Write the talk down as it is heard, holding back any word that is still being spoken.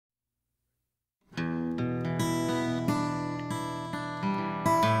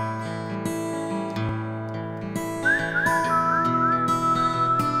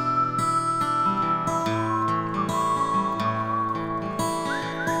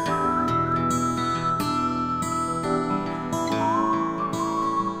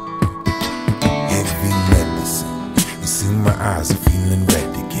eyes are feeling red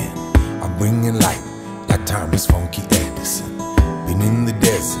again. I'm bringing light like timeless funky Edison. Been in the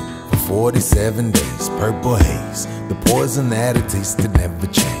desert for 47 days, purple haze, the poison that it tastes that never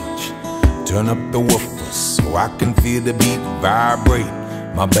change. Turn up the woofers so I can feel the beat vibrate.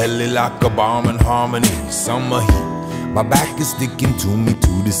 My belly like a bomb in harmony, summer heat. My back is sticking to me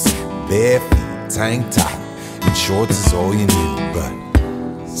to the seat. Bare feet, tank top, and shorts is all you need.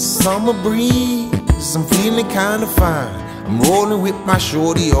 But summer breeze, I'm feeling kinda fine. I'm rolling with my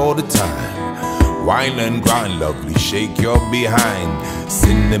shorty all the time. Wine and grind, lovely, shake your behind.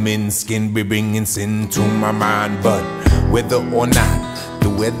 Cinnamon skin be bringing sin to my mind. But whether or not the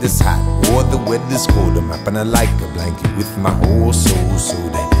weather's hot or the weather's cold, I'm wrapping her like a blanket with my whole soul, so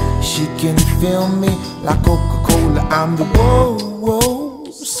that she can feel me like Coca-Cola. I'm the whoa,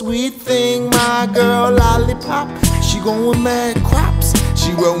 sweet thing, my girl lollipop. She going mad crops.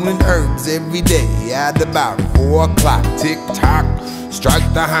 She rolling herbs every day at about 4 o'clock. Tick-tock, strike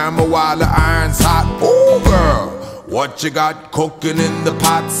the hammer while the iron's hot. Oh girl, what you got cooking in the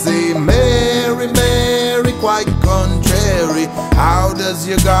pot? Say Mary, Mary, quite contrary, how does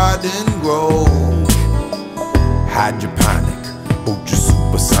your garden grow? Hydrophonic, ultra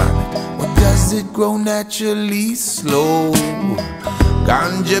supersonic, or does it grow naturally slow?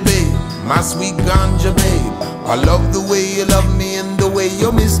 Ganja babe, my sweet ganja babe, I love the way you love me and the way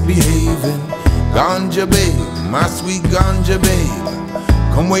you're misbehaving. Ganja babe, my sweet ganja babe,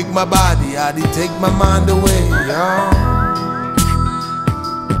 come wake my body, I'd take my mind away, yeah.